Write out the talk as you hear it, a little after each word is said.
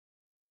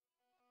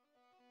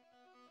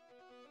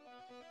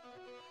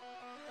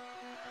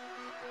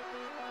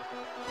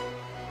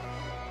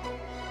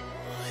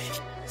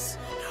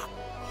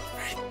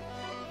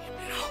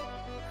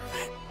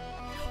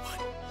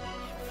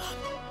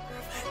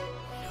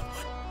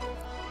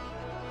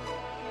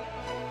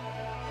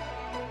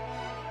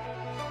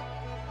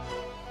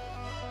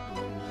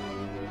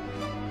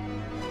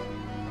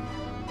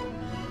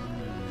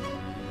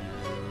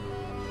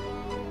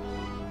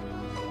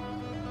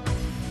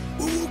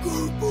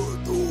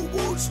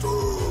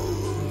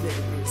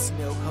There is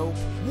no hope,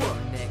 your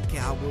neck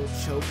I will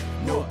choke.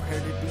 No prayer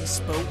to be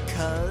spoke,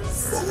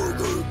 cause I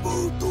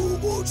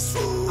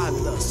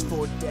lust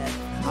for death.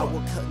 I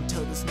will cut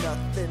until there's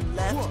nothing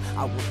left.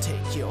 I will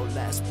take your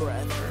last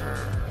breath.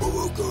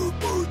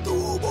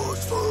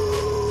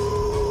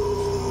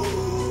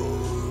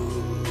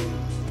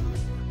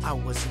 I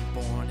wasn't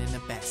born in a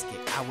basket,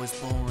 I was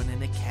born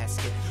in a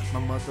casket. My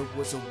mother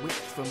was a witch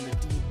from the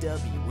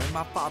DW, and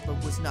my father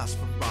was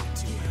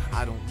Nosferatu.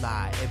 I don't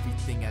lie,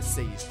 everything I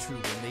say is true,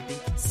 and they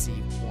didn't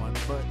conceive one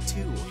but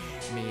two.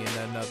 Me and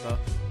another,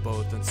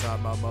 both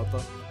inside my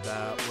mother.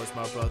 That was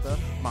my brother.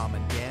 Mom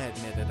and dad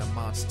met at a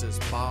monster's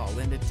ball.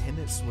 In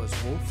attendance was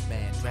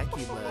Wolfman,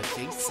 Dracula,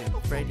 Jason,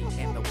 Freddy,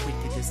 and the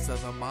wickedest of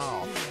them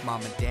all.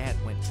 Mom and dad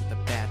went to the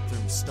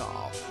bathroom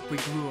stall. We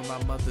grew in my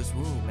mother's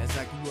womb. As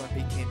I grew up,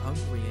 became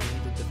hungry and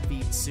needed to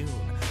feed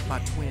soon. My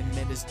twin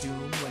met his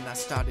doom when I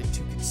started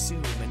to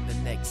consume. And the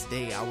next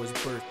day I was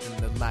birthed in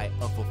the light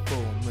of a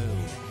full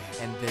moon.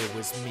 And there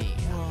was me,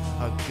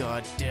 a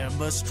goddamn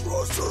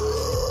monstrosity.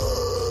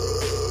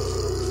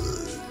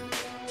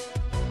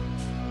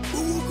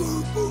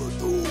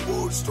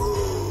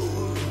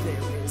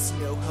 There is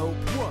no hope,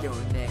 your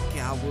neck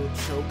I will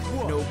choke.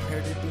 No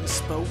prayer to be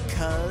spoke,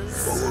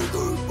 cause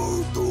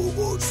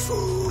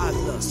I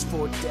lust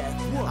for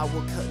death. I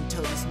will cut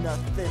until there's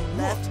nothing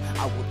left.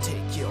 I will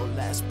take your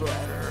last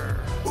breath.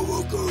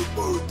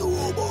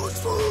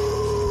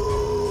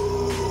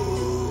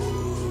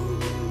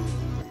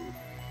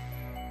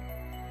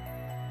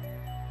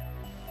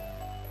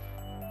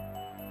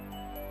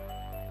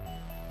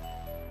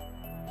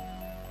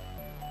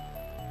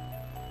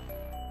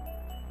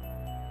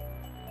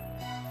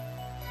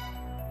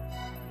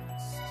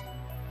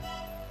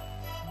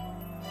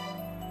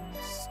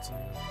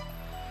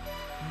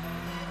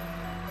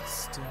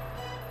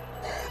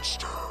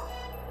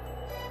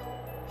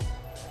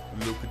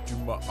 Look into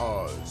my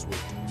eyes, what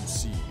do you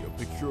see? A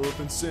picture of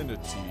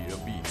insanity, a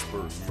beast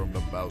birthed from the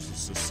bowels of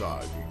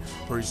society,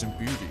 praising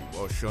beauty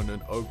while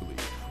shunning ugly.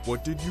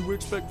 What did you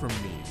expect from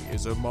me?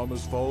 Is it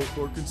mama's fault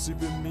for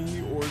conceiving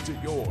me, or is it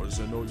yours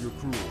and all your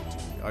cruelty?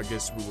 I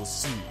guess we will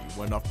see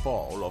when I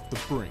fall off the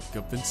brink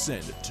of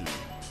insanity.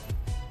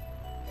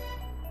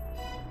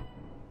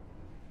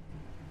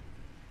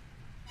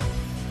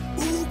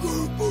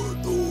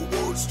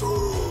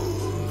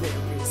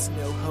 There is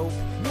no hope,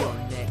 your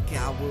neck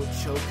I will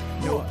choke.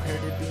 No prayer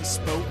to be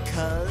spoke,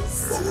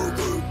 cause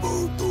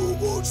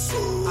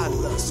I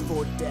lust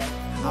for death.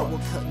 I will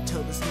cut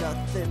until there's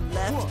nothing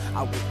left.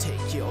 I will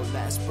take your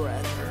last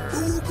breath.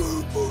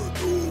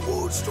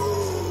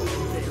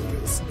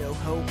 There is no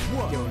hope,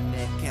 your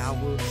neck I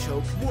will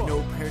choke.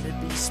 No prayer to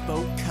be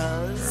spoke,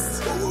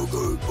 cause I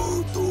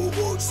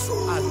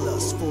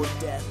lust for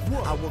death.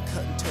 I will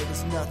cut until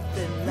there's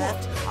nothing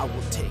left. I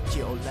will take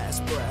your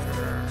last breath.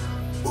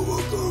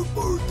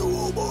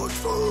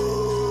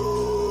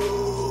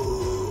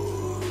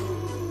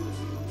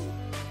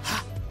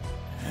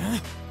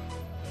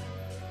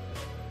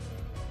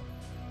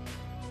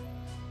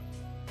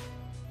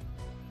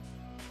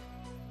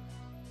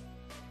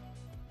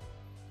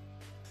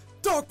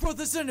 Dark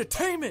Brothers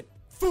Entertainment,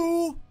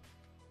 fool!